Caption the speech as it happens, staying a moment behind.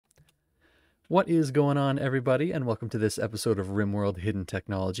What is going on, everybody, and welcome to this episode of RimWorld Hidden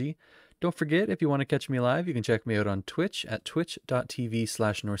Technology. Don't forget, if you want to catch me live, you can check me out on Twitch at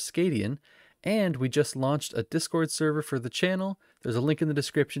twitch.tv/Norskadian, and we just launched a Discord server for the channel. There's a link in the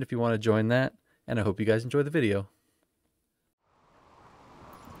description if you want to join that, and I hope you guys enjoy the video.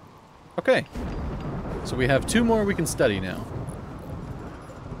 Okay, so we have 2 more we can study now.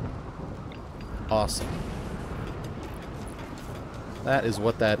 Awesome. That is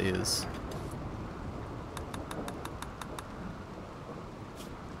what that is.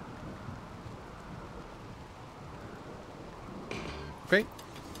 Great.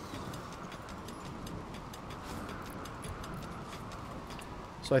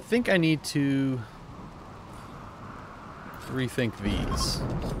 So I think I need to rethink these.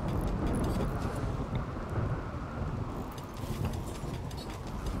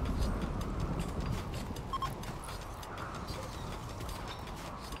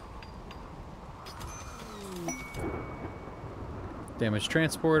 Damage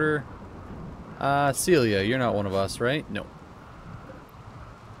transporter. Celia, you're not one of us, right? No.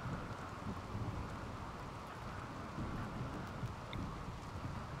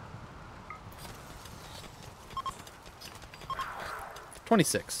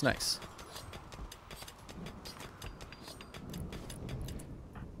 $26, nice.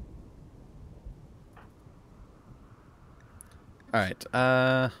 Alright,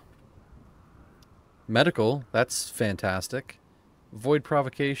 medical, that's fantastic. Void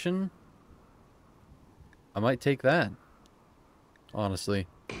provocation. I might take that. Honestly.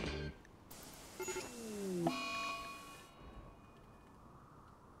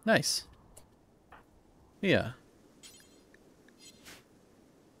 Nice. Yeah.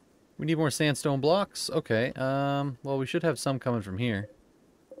 We need more sandstone blocks? Okay, well, we should have some coming from here.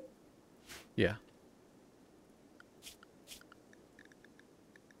 Yeah.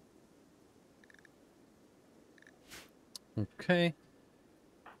 Okay.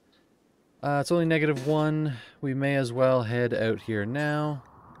 It's only -1. We may as well head out here now.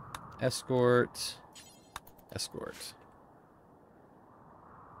 Escort. Escort.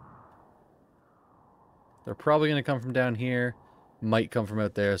 They're probably going to come from down here. Might come from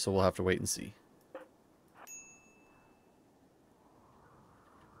out there, so we'll have to wait and see.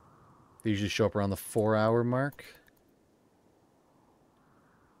 They usually show up around the 4-hour mark.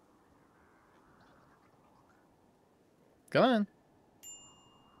 Come on.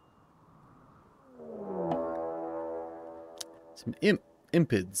 Some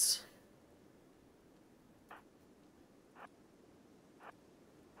impids.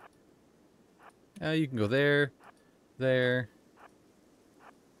 You can go there, there,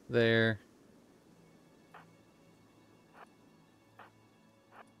 there.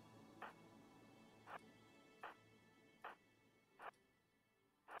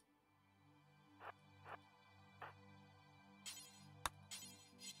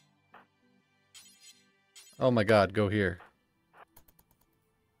 Oh my god, go here.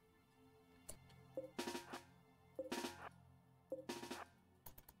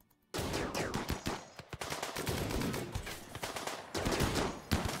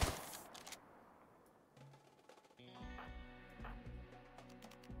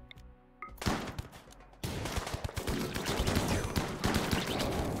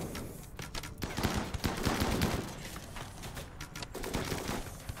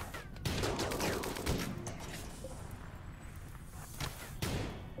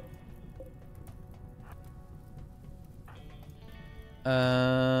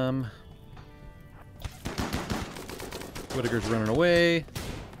 Whittaker's running away.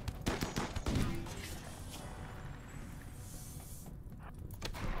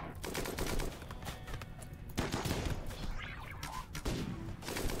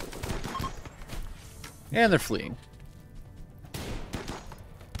 And they're fleeing.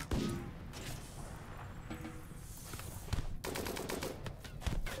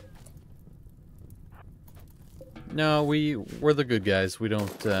 No, we're the good guys. We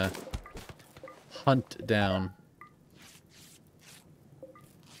don't hunt down.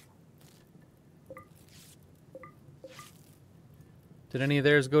 Did any of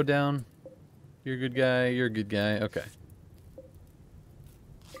theirs go down? You're a good guy, you're a good guy. Okay.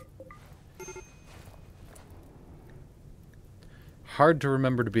 Hard to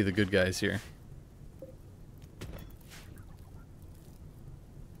remember to be the good guys here.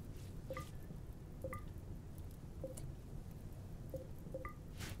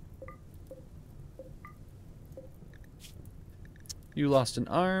 You lost an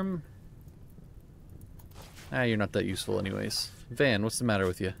arm. Ah, you're not that useful anyways. Van, what's the matter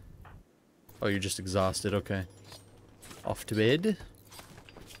with you? Oh, you're just exhausted, okay. Off to bed.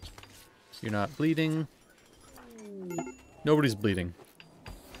 You're not bleeding. Nobody's bleeding.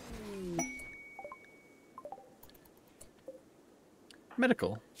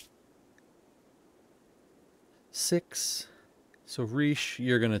 Medical. 6. So Rish,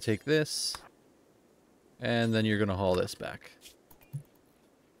 you're going to take this. And then you're going to haul this back.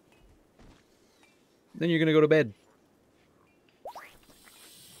 Then you're going to go to bed.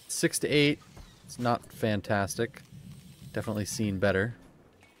 6 to 8. It's not fantastic. Definitely seen better.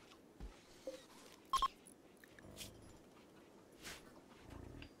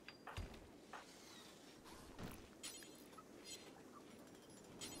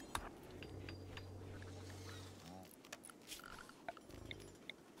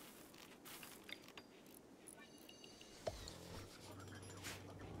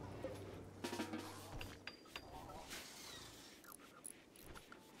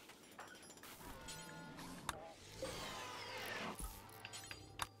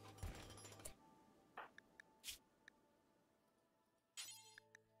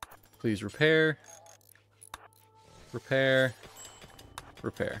 Please repair. Repair.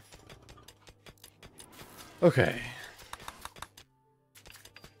 Repair. Okay.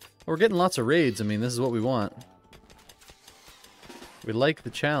 We're getting lots of raids. I mean, this is what we want. We like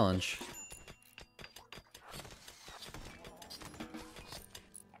the challenge.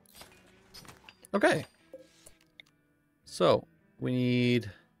 Okay. So, we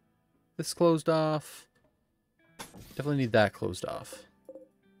need this closed off. Definitely need that closed off.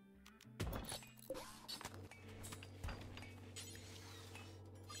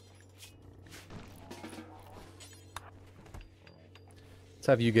 Let's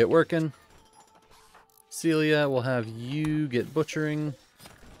have you get working. Celia, we'll have you get butchering.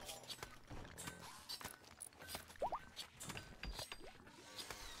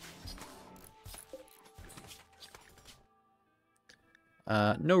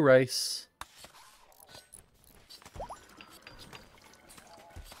 No rice.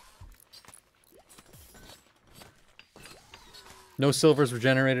 No silvers were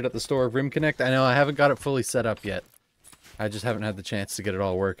generated at the store of RimConnect. I know, I haven't got it fully set up yet. I just haven't had the chance to get it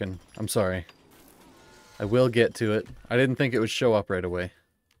all working. I'm sorry. I will get to it. I didn't think it would show up right away.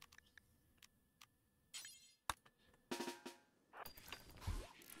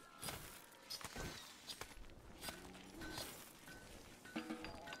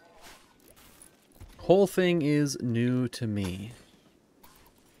 Whole thing is new to me.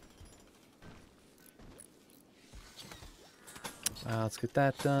 Let's get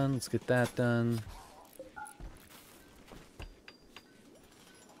that done. Let's get that done.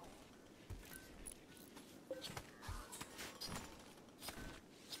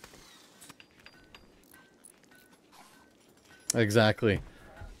 Exactly.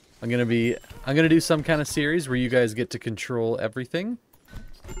 I'm gonna do some kind of series where you guys get to control everything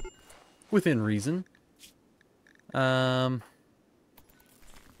within reason. Don't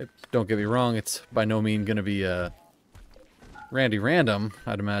get me wrong, it's by no means gonna be Randy Random,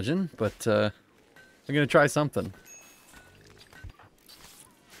 I'd imagine, but I'm gonna try something.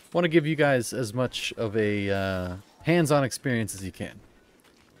 Want to give you guys as much of a hands-on experience as you can.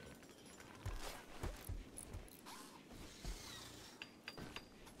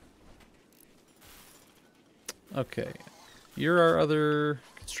 Okay, you're our other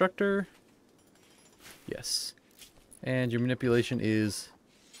constructor. Yes. And your manipulation is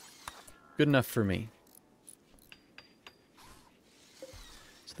good enough for me.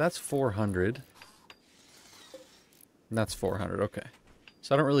 So that's 400. And that's 400, okay.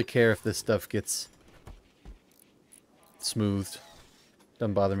 So I don't really care if this stuff gets smoothed.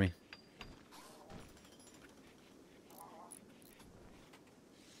 Doesn't bother me.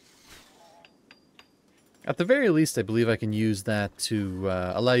 At the very least, I believe I can use that to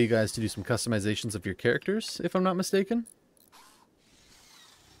allow you guys to do some customizations of your characters, if I'm not mistaken.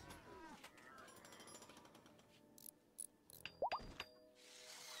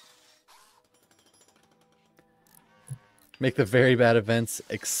 Make the very bad events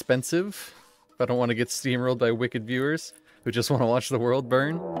expensive, if I don't want to get steamrolled by wicked viewers who just want to watch the world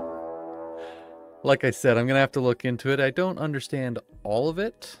burn. Like I said, I'm going to have to look into it. I don't understand all of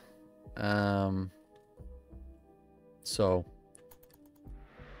it. So,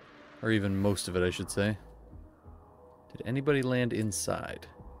 or even most of it, I should say. Did anybody land inside?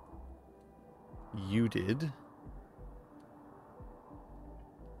 You did.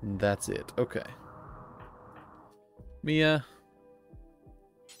 And that's it. Okay. Mia.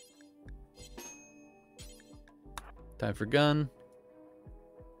 Time for gun.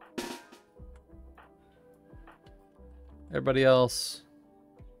 Everybody else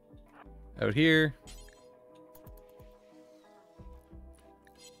out here.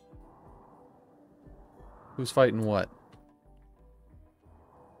 Who's fighting what?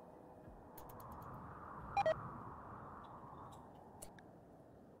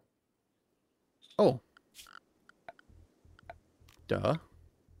 Oh. Duh.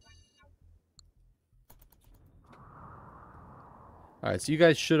 Alright, so you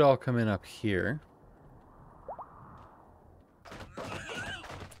guys should all come in up here.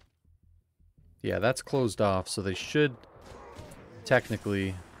 Yeah, that's closed off, so they should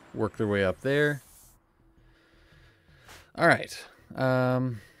technically work their way up there. Alright.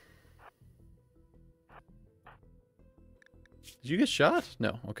 Did you get shot?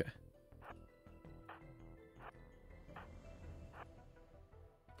 No, okay.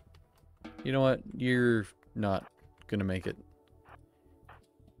 You know what? You're not gonna make it.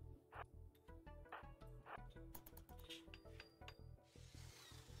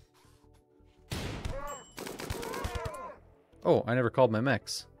 Oh, I never called my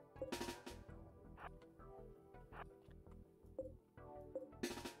mechs.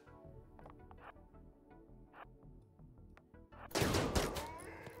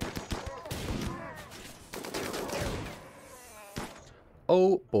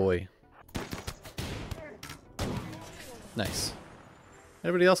 Oh boy. Nice.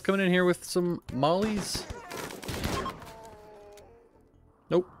 Anybody else coming in here with some mollies?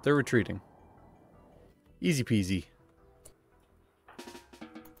 Nope, they're retreating. Easy peasy.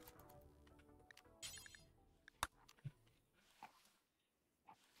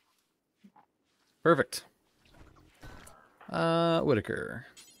 Perfect. Whitaker.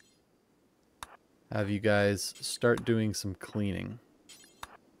 Have you guys start doing some cleaning.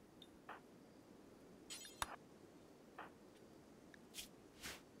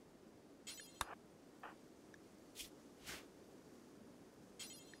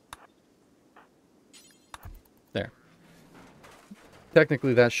 There.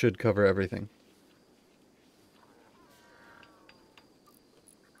 Technically, that should cover everything.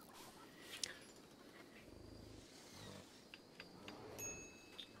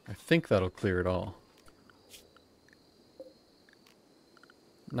 I think that'll clear it all.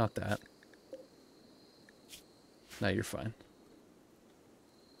 Not that. Now you're fine.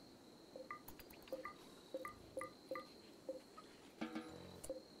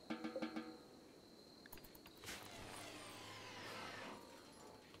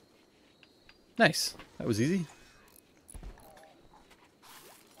 Nice. That was easy.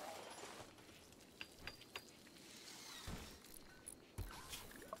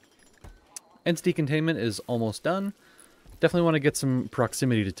 Entity containment is almost done. Definitely want to get some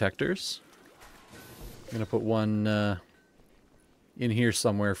proximity detectors. I'm going to put one in here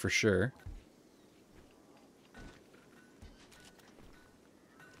somewhere for sure.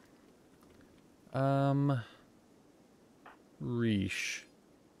 Reesh.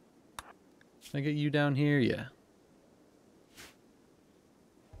 Can I get you down here? Yeah.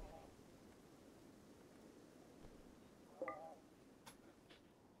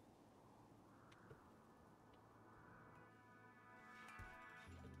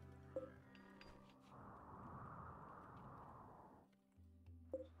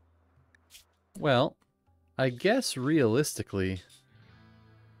 Well, I guess realistically,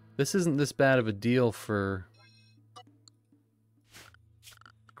 this isn't this bad of a deal for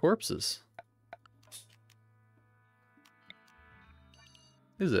corpses.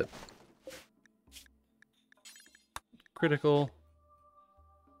 Is it? Critical.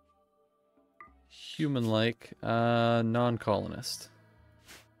 Human-like. Non-colonist.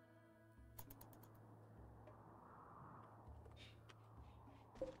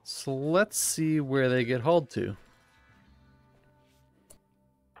 So let's see where they get hauled to.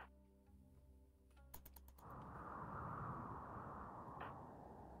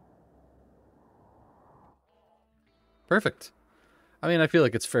 Perfect. I mean, I feel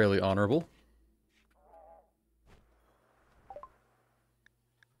like it's fairly honorable.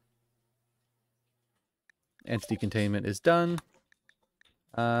 Entity containment is done.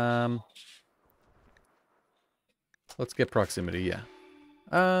 Let's get proximity, yeah.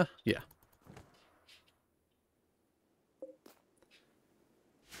 Yeah.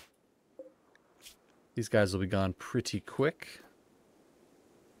 These guys will be gone pretty quick.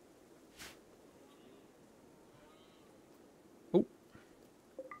 Oh.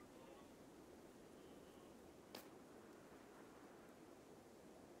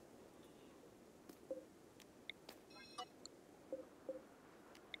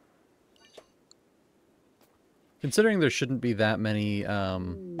 Considering there shouldn't be that many,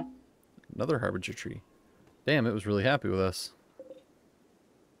 another Harbinger tree. Damn, it was really happy with us.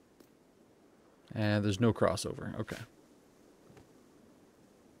 And there's no crossover. Okay.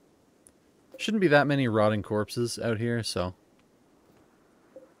 Shouldn't be that many rotting corpses out here, so...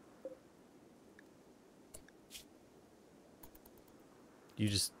 You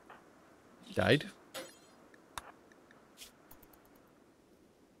just died?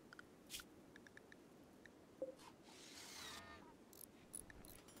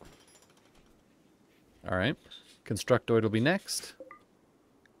 Alright. Constructoid will be next.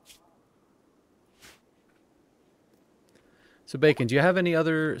 So, Bacon, do you have any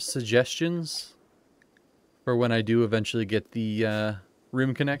other suggestions for when I do eventually get the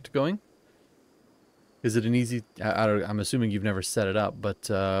Rim Connect going? Is it an easy... I'm assuming you've never set it up, but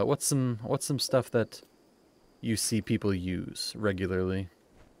what's some stuff that you see people use regularly?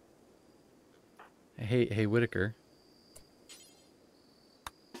 Hey, Whitaker.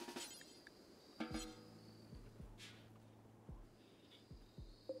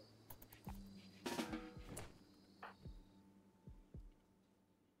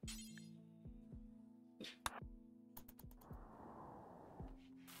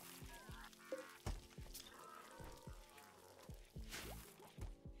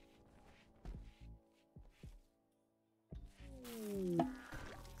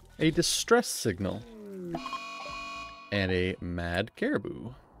 A distress signal. And a mad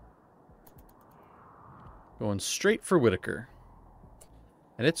caribou. Going straight for Whitaker.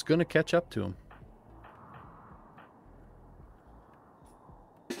 And it's going to catch up to him.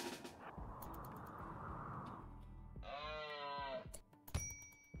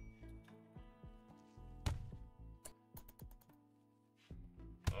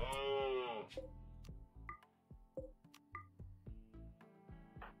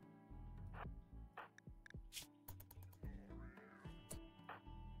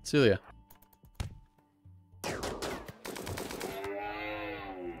 Celia.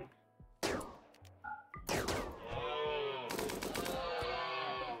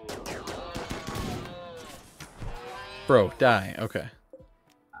 Bro, die. Okay.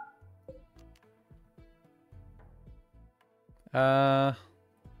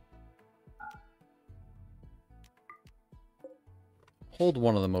 Hold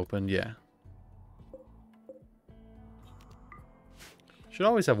one of them open, yeah. Should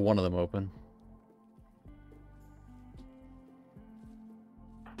always have one of them open.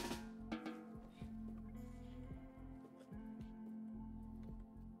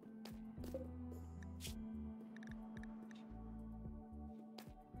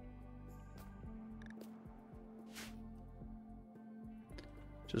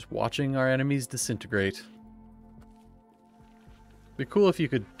 Just watching our enemies disintegrate. Be cool if you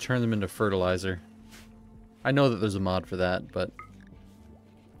could turn them into fertilizer. I know that there's a mod for that, but...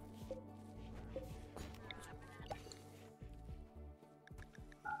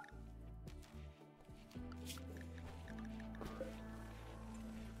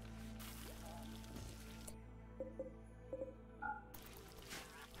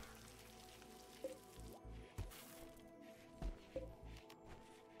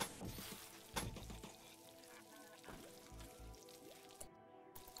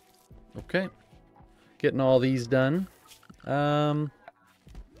 Okay, getting all these done. Let's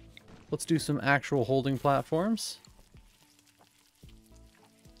do some actual holding platforms.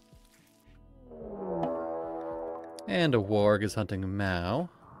 And a warg is hunting a Mao.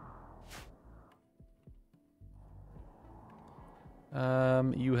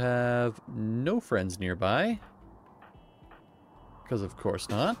 You have no friends nearby. Because of course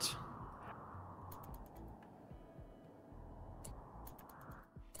not.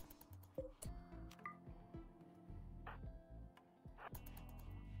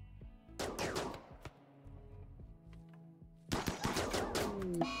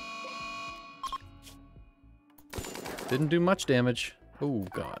 Didn't do much damage. Oh,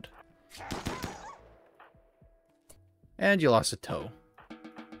 God. And you lost a toe.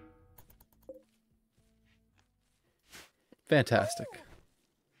 Fantastic.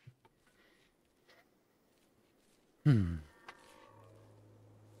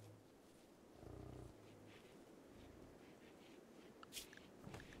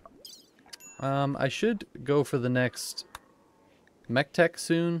 I should go for the next mech tech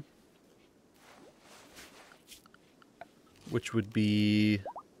soon. Which would be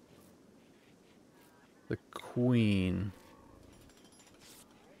the queen.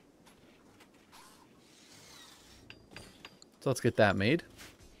 So let's get that made.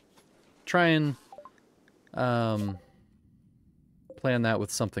 Try and plan that with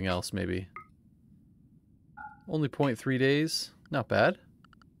something else maybe. Only 0.3 days. Not bad.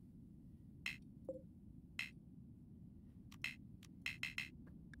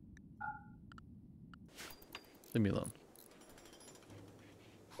 Leave me alone.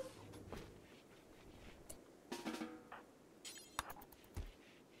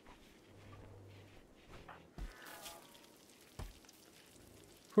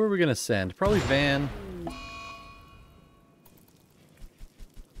 Who are we going to send? Probably Van.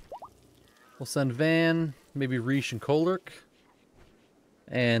 We'll send Van, maybe Reesh and Kolurk.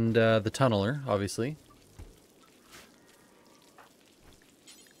 And the Tunneler, obviously.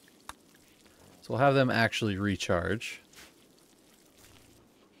 So we'll have them actually recharge.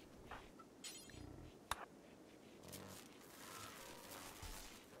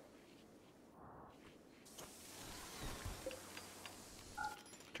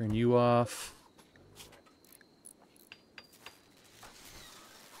 Turn you off.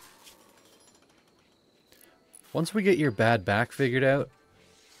 Once we get your bad back figured out,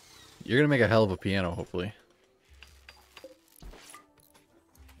 you're going to make a hell of a piano, hopefully.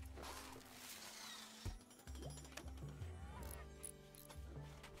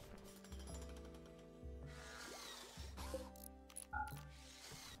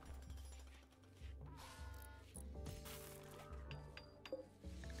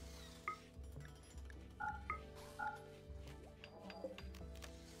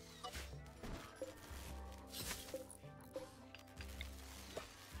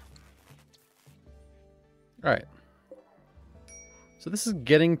 Alright. So this is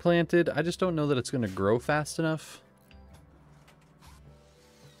getting planted. I just don't know that it's going to grow fast enough.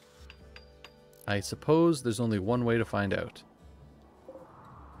 I suppose there's only one way to find out.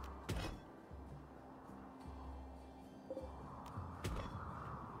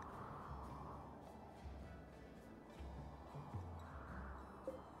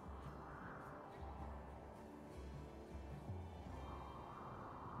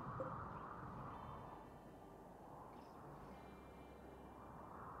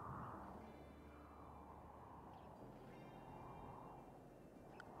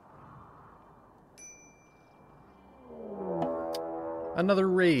 Another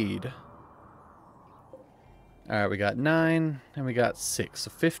raid. Alright, we got 9 and we got 6. So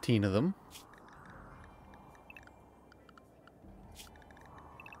 15 of them.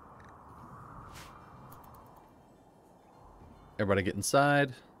 Everybody get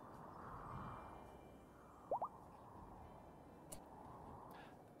inside.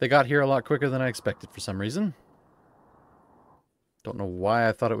 They got here a lot quicker than I expected for some reason. Don't know why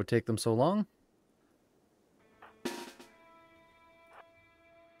I thought it would take them so long.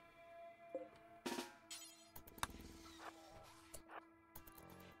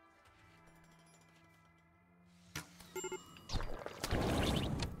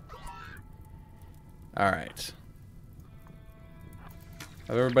 Alright.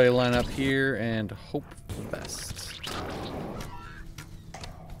 Have everybody line up here and hope for the best.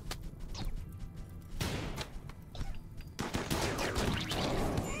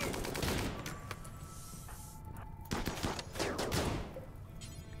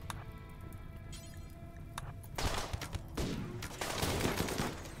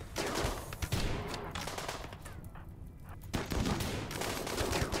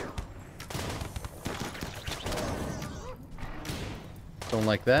 Don't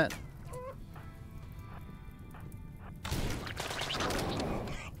like that.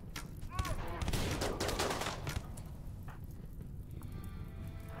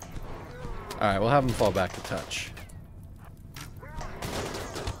 Alright, we'll have them fall back to touch.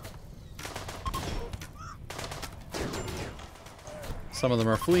 Some of them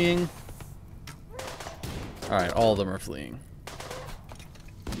are fleeing. Alright, all of them are fleeing.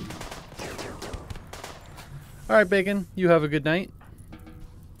 Alright, Bacon, you have a good night.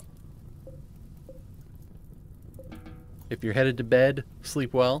 If you're headed to bed,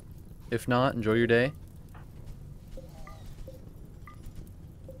 sleep well. If not, enjoy your day.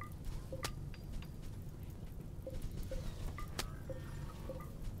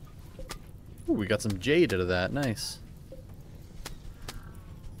 Ooh, we got some jade out of that. Nice.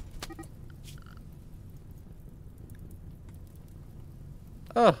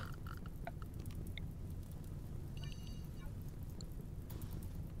 Oh.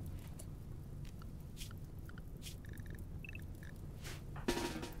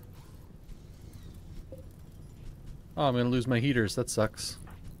 Oh, I'm gonna lose my heaters. That sucks.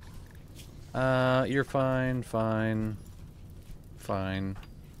 You're fine, fine, fine.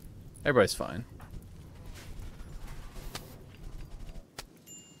 Everybody's fine.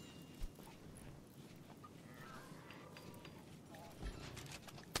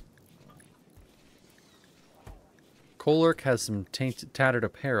 Kolurk has some tattered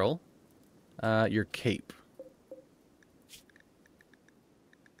apparel. Your cape.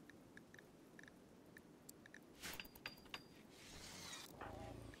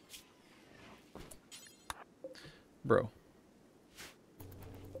 Bro.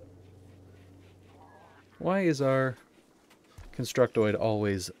 Why is our Constructoid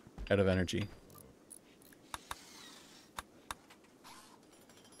always out of energy.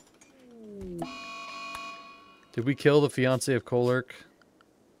 Did we kill the fiance of Kolurk?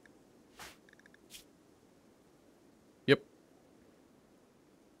 Yep.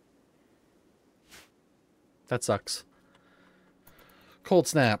 That sucks. Cold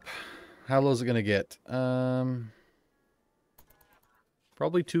snap. How low is it gonna get?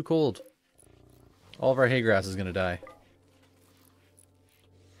 Probably too cold. All of our hay grass is gonna die.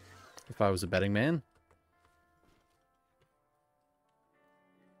 If I was a betting man.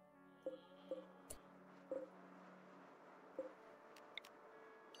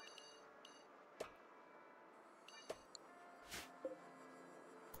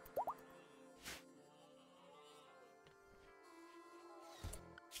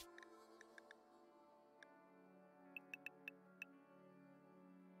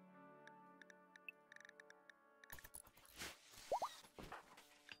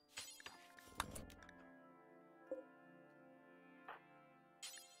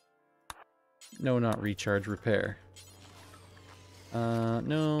 No, not recharge, repair.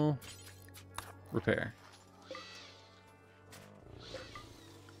 No. Repair.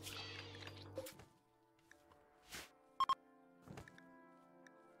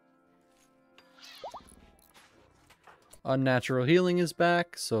 Unnatural healing is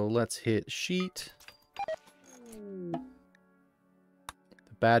back, so let's hit sheet. The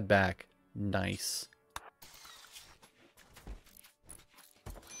bad back. Nice.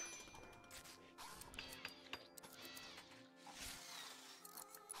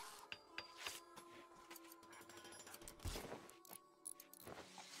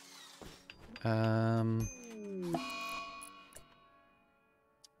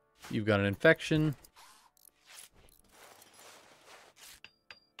 You've got an infection.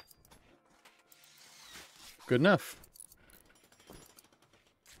 Good enough.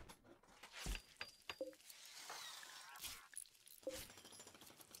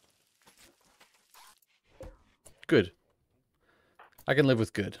 Good. I can live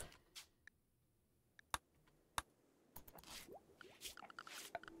with good.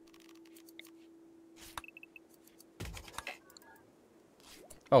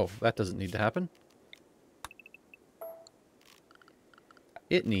 Oh, that doesn't need to happen.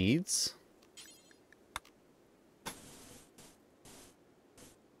 It needs...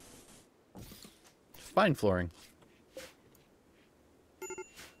 fine flooring.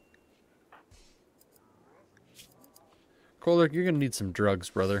 Kolurk, you're gonna need some drugs,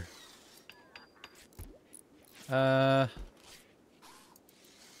 brother. Where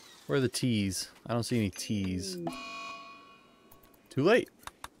are the teas? I don't see any teas. Too late.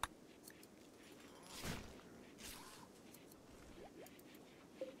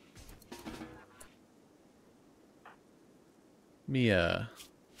 Mia.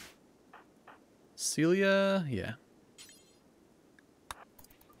 Celia? Yeah.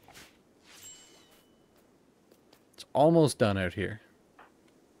 It's almost done out here.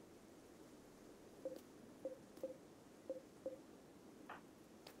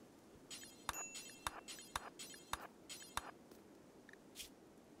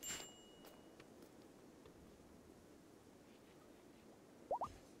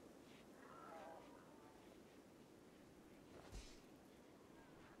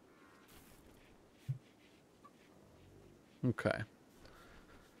 Okay.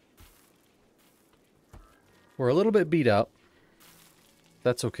 We're a little bit beat up.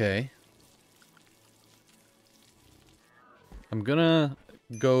 That's okay. I'm gonna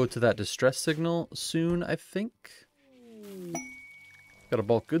go to that distress signal soon, I think. Got a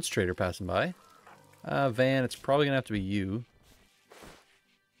bulk goods trader passing by. Van, it's probably gonna have to be you.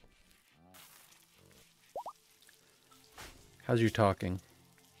 How's your talking?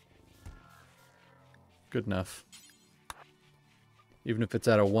 Good enough. Even if it's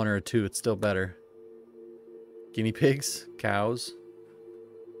at a 1 or a 2, it's still better. Guinea pigs, cows.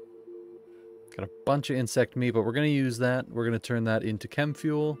 Got a bunch of insect meat, but we're going to use that. We're going to turn that into chem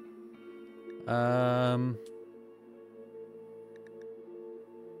fuel.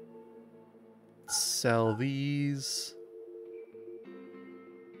 Sell these.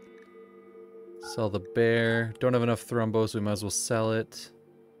 Sell the bear. Don't have enough thrombo, so we might as well sell it.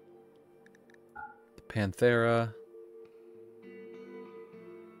 The panthera.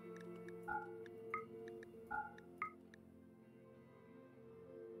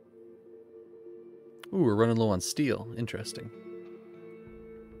 Ooh, we're running low on steel. Interesting.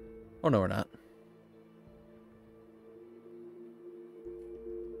 Oh, no, we're not.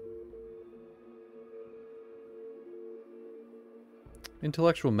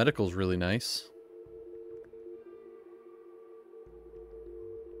 Intellectual medical is really nice.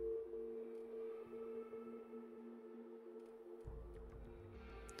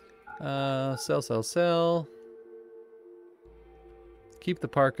 Sell, sell, sell. Keep the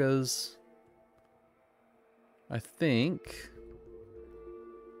parkas. I think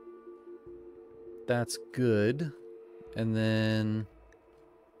that's good. And then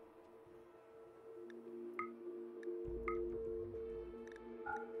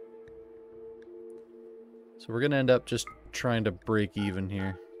so we're gonna end up just trying to break even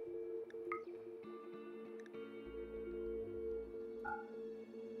here.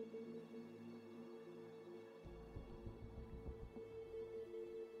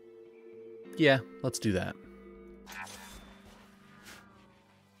 Yeah, let's do that.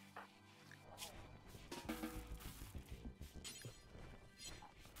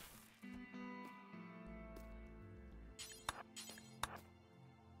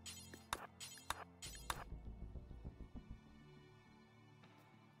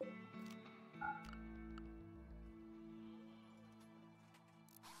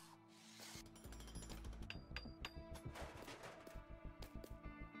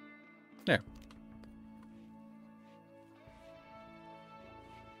 There.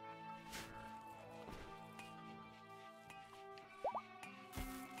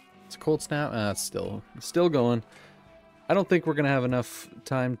 It's a cold snap. It's still going. I don't think we're gonna have enough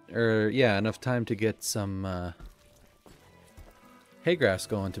time, enough time to get some hay grass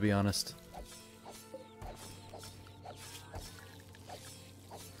going, to be honest.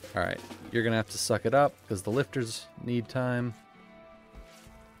 All right, you're gonna have to suck it up because the lifters need time.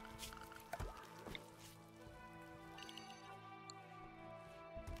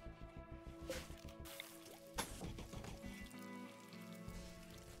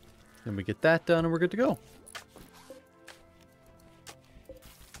 And we get that done and we're good to go.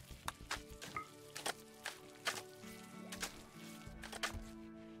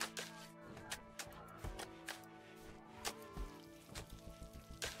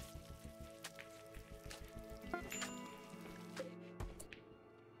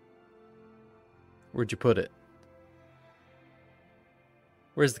 Where'd you put it?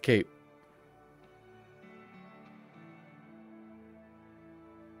 Where's the cape?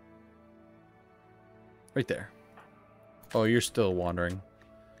 Right there. Oh, you're still wandering.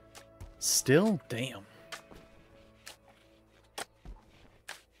 Still? Damn.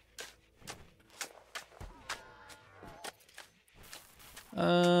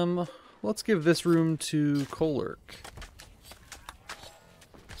 Let's give this room to Kolurk.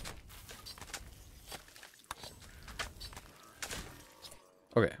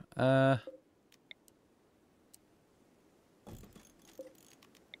 Okay,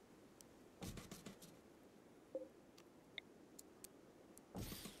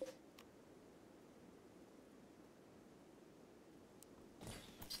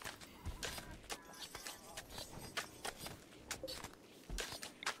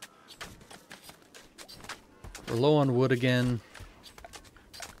 we're low on wood again,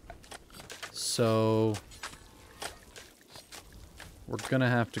 so we're gonna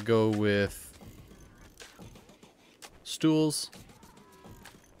have to go with stools.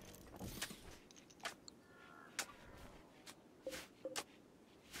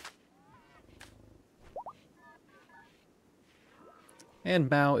 And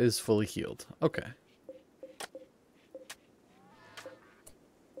Mao is fully healed. Okay.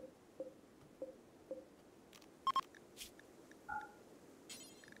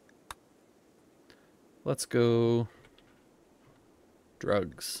 Let's go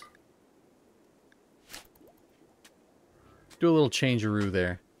drugs. Do a little changeroo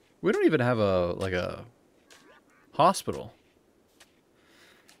there. We don't even have a hospital.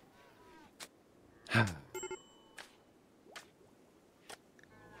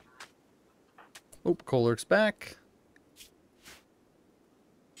 Oh, Kolurk's back.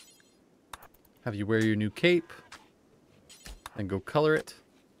 Have you wear your new cape and go color it.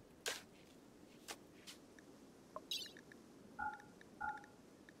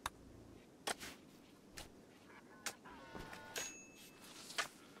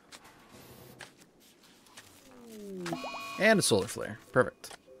 And a solar flare.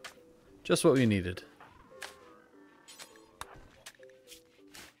 Perfect. Just what we needed.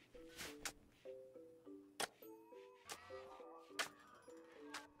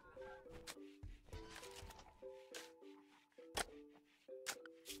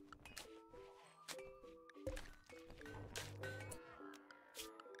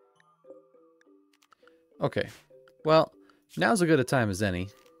 Okay. Well, now's as good a time as any.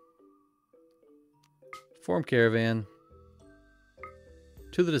 Form caravan.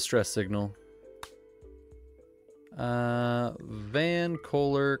 To the distress signal. Van,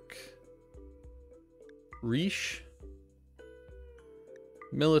 Kolurk, Reesh.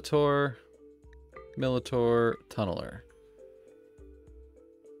 Militor, Tunneler.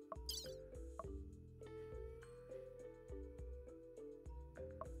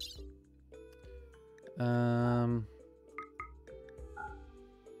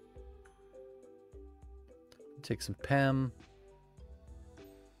 Take some PEM.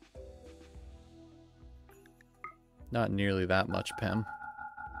 Not nearly that much PEM.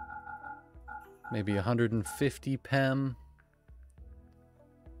 Maybe 150 PEM.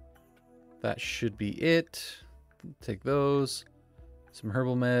 That should be it. Take those. Some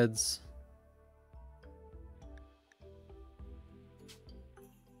herbal meds.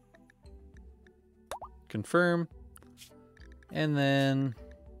 Confirm. And then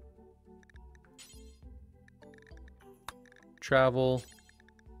travel.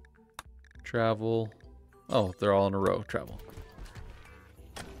 Travel. Oh, they're all in a row. Travel.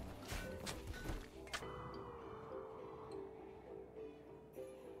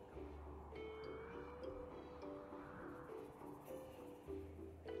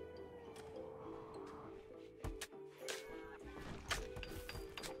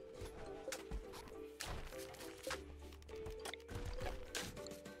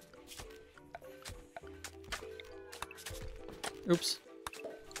 Oops.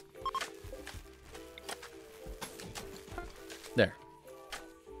 There.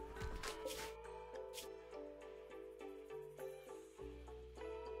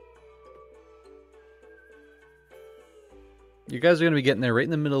 You guys are going to be getting there right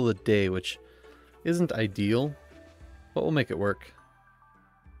in the middle of the day, which isn't ideal, but we'll make it work.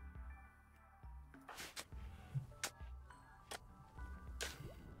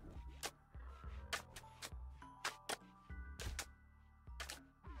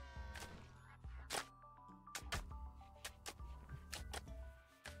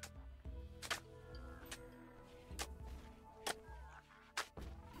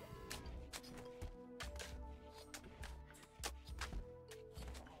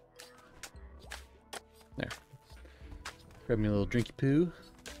 There. Grab me a little drinky poo.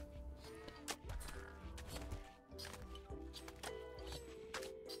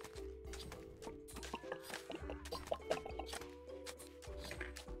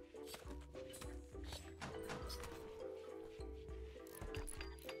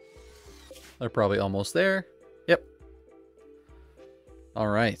 They're probably almost there. Yep. All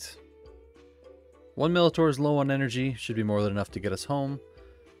right. One Militor is low on energy. Should be more than enough to get us home,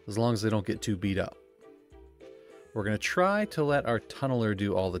 as long as they don't get too beat up. We're going to try to let our tunneler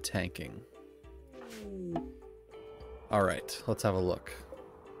do all the tanking. All right, let's have a look.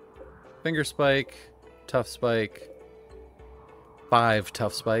 Finger spike, tough spike, 5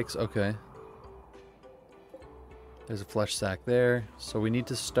 tough spikes. Okay. There's a flesh sack there. So we need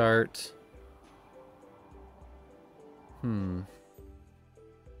to start...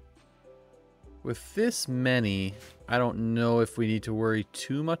 With this many, I don't know if we need to worry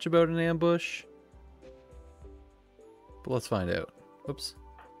too much about an ambush. But let's find out. Oops.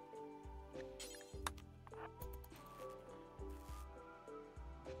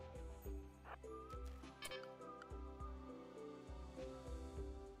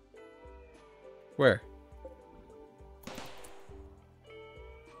 Where?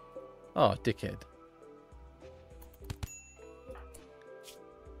 Oh, dickhead.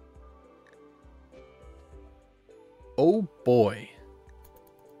 Oh boy.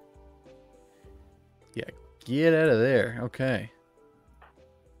 Yeah, get out of there. Okay.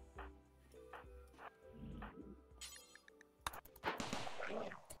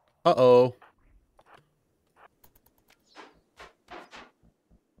 Uh-oh.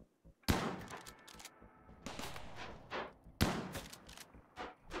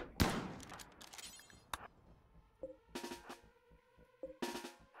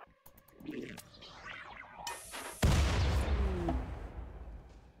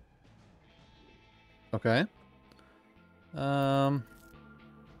 Okay.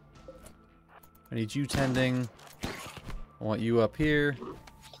 I need you tending. I want you up here.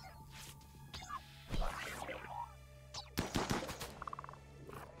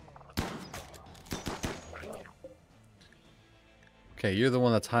 Okay, you're the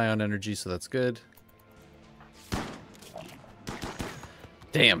one that's high on energy, so that's good.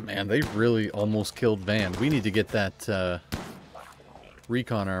 Damn, man, they really almost killed Van. We need to get that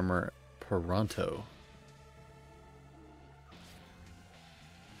recon armor pronto.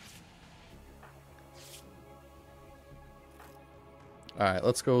 Alright,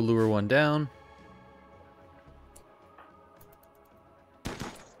 let's go lure one down.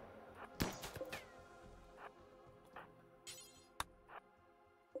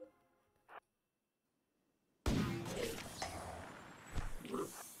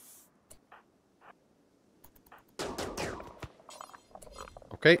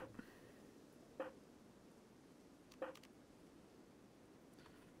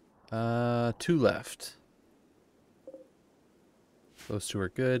 2 left. Those 2 are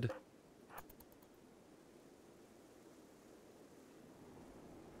good.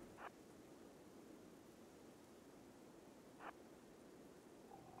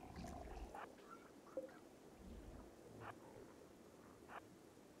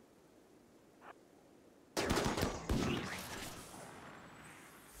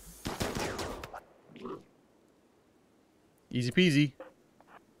 Easy peasy.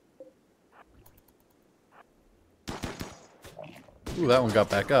 Ooh, that one got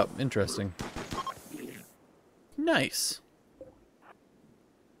back up. Interesting. Nice.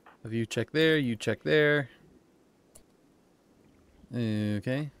 Have you check there, you check there.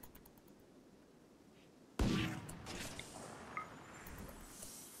 Okay.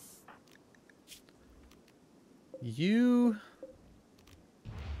 You...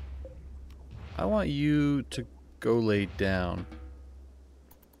 I want you to go lay down.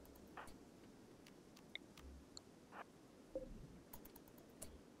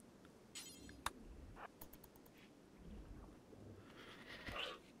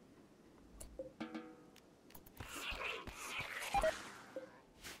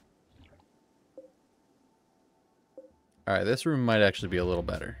 Alright, this room might actually be a little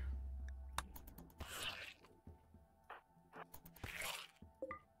better.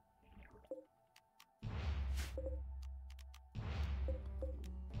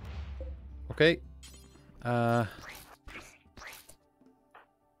 Okay.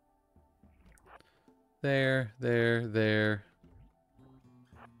 There.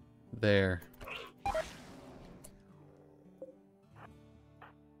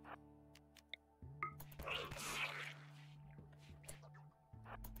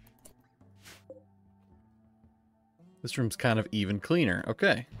 This room's kind of even cleaner.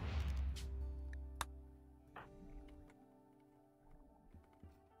 Okay.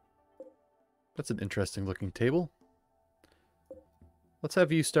 That's an interesting looking table. Let's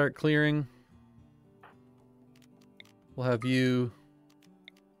have you start clearing. We'll have you...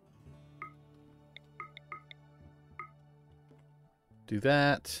 do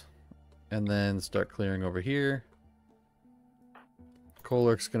that. And then start clearing over here.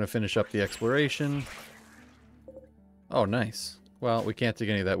 Kolark's going to finish up the exploration. Oh, nice. Well, we can't take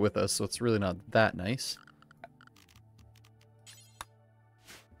any of that with us, so it's really not that nice.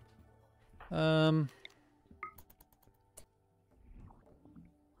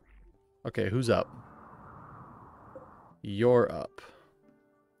 Okay, who's up? You're up.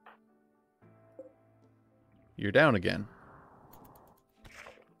 You're down again.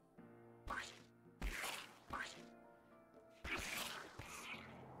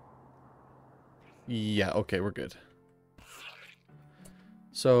 Yeah, okay, we're good.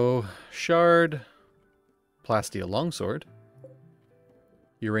 So, shard, plasteel longsword,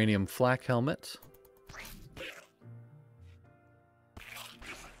 uranium flak helmet,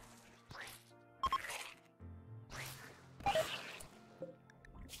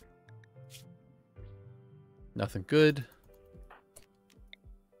 nothing good.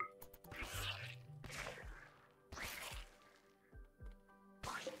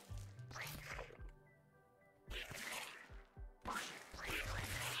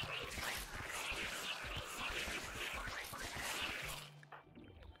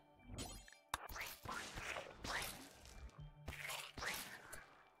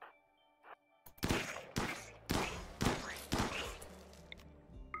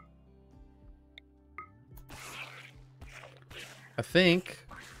 I think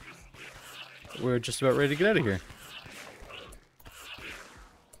we're just about ready to get out of here.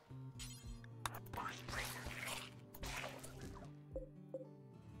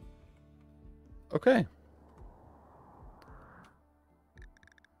 Okay.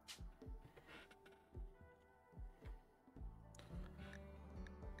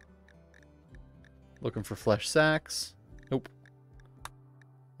 Looking for flesh sacks. Nope.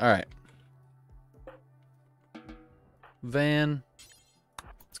 Alright. Van.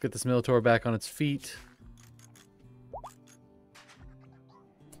 Let's get this Minotaur back on its feet.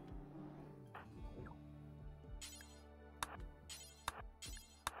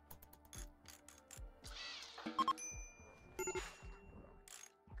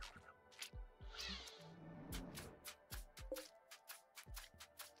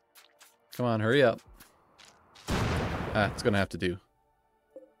 Come on, hurry up. Ah, it's gonna have to do.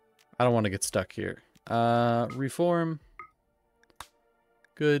 I don't want to get stuck here. Reform.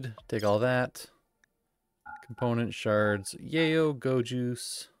 Good. Take all that. Component shards. Yayo, go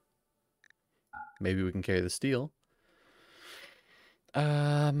juice. Maybe we can carry the steel.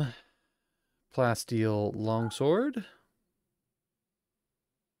 Plasteel longsword.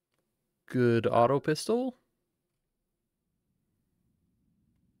 good auto pistol.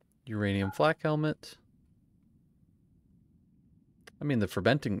 Uranium flak helmet. I mean, the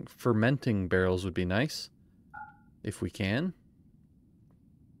fermenting barrels would be nice if we can.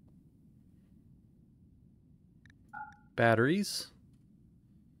 Batteries.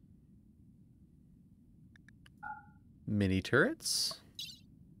 Mini turrets.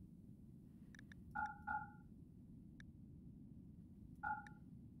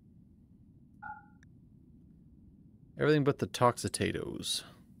 Everything but the toxitatoes.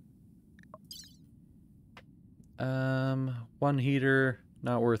 One heater,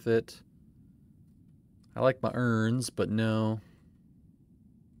 not worth it. I like my urns, but no.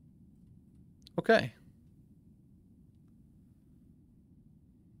 Okay.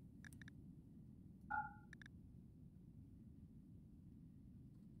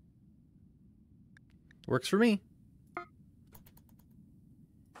 Works for me.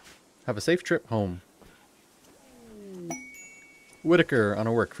 Have a safe trip home. Whitaker on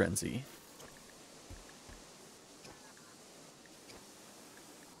a work frenzy.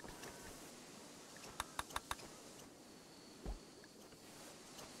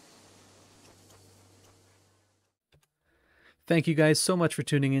 Thank you guys so much for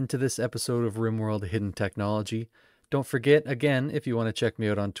tuning in to this episode of RimWorld Hidden Technology. Don't forget, again, if you want to check me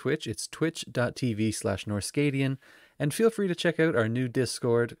out on Twitch, it's twitch.tv/Norskadian. And feel free to check out our new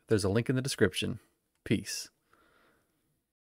Discord. There's a link in the description. Peace.